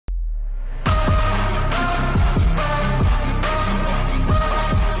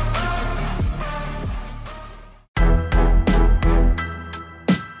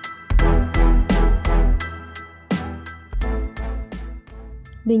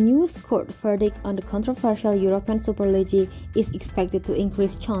The newest court verdict on the controversial European Super League is expected to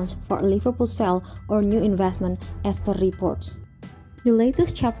increase chance for a Liverpool sale or new investment, as per reports. The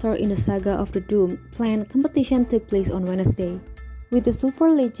latest chapter in the saga of the doomed planned competition took place on Wednesday, with the Super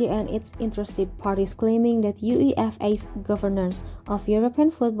League and its interested parties claiming that UEFA's governance of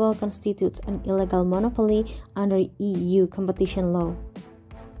European football constitutes an illegal monopoly under EU competition law.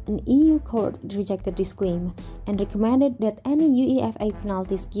 An EU court rejected this claim and recommended that any UEFA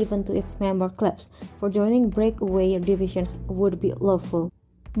penalties given to its member clubs for joining breakaway divisions would be lawful.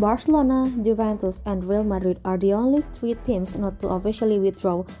 Barcelona, Juventus, and Real Madrid are the only three teams not to officially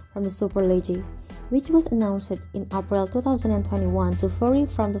withdraw from the Super League, which was announced in April 2021 to vary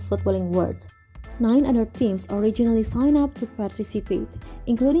from the footballing world. 9 other teams originally signed up to participate,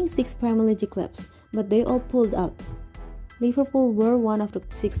 including 6 Premier League clubs, but they all pulled out. Liverpool were one of the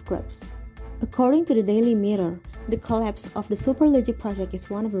 6 clubs. According to the Daily Mirror, the collapse of the Super League project is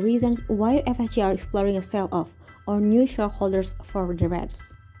one of the reasons why FSG are exploring a sell-off or new shareholders for the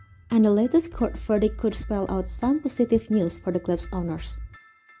Reds. And the latest court verdict could spell out some positive news for the club's owners.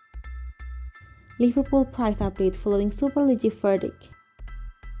 Liverpool price update following Super League verdict.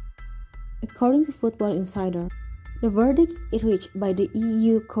 According to Football Insider, the verdict is reached by the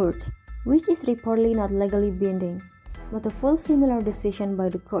EU court, which is reportedly not legally binding, but a full similar decision by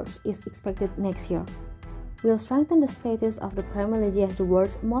the courts is expected next year. Will strengthen the status of the Premier League as the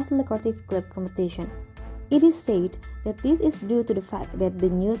world's most lucrative club competition. It is said that this is due to the fact that the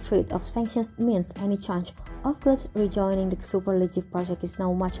new threat of sanctions means any chance of clubs rejoining the Super League project is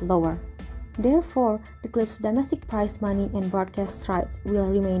now much lower. Therefore, the club's domestic prize money and broadcast rights will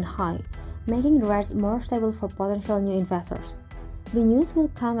remain high, making the Reds more stable for potential new investors. The news will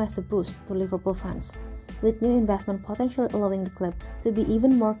come as a boost to Liverpool fans, with new investment potential allowing the club to be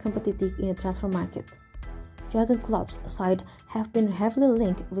even more competitive in the transfer market. Jurgen Klopp's side have been heavily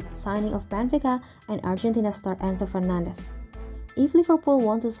linked with the signing of Benfica and Argentina star Enzo Fernandez. If Liverpool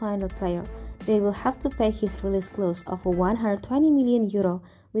want to sign the player, they will have to pay his release clause of €120 million,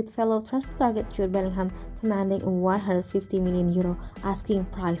 with fellow transfer target Jude Bellingham commanding a €150 million asking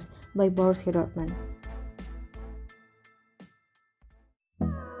price by Borussia Dortmund.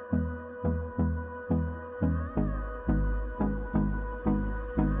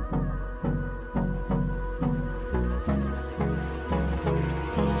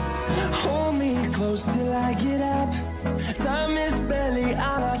 Hold me close till I get up. Time is barely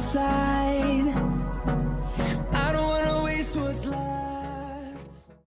on our side.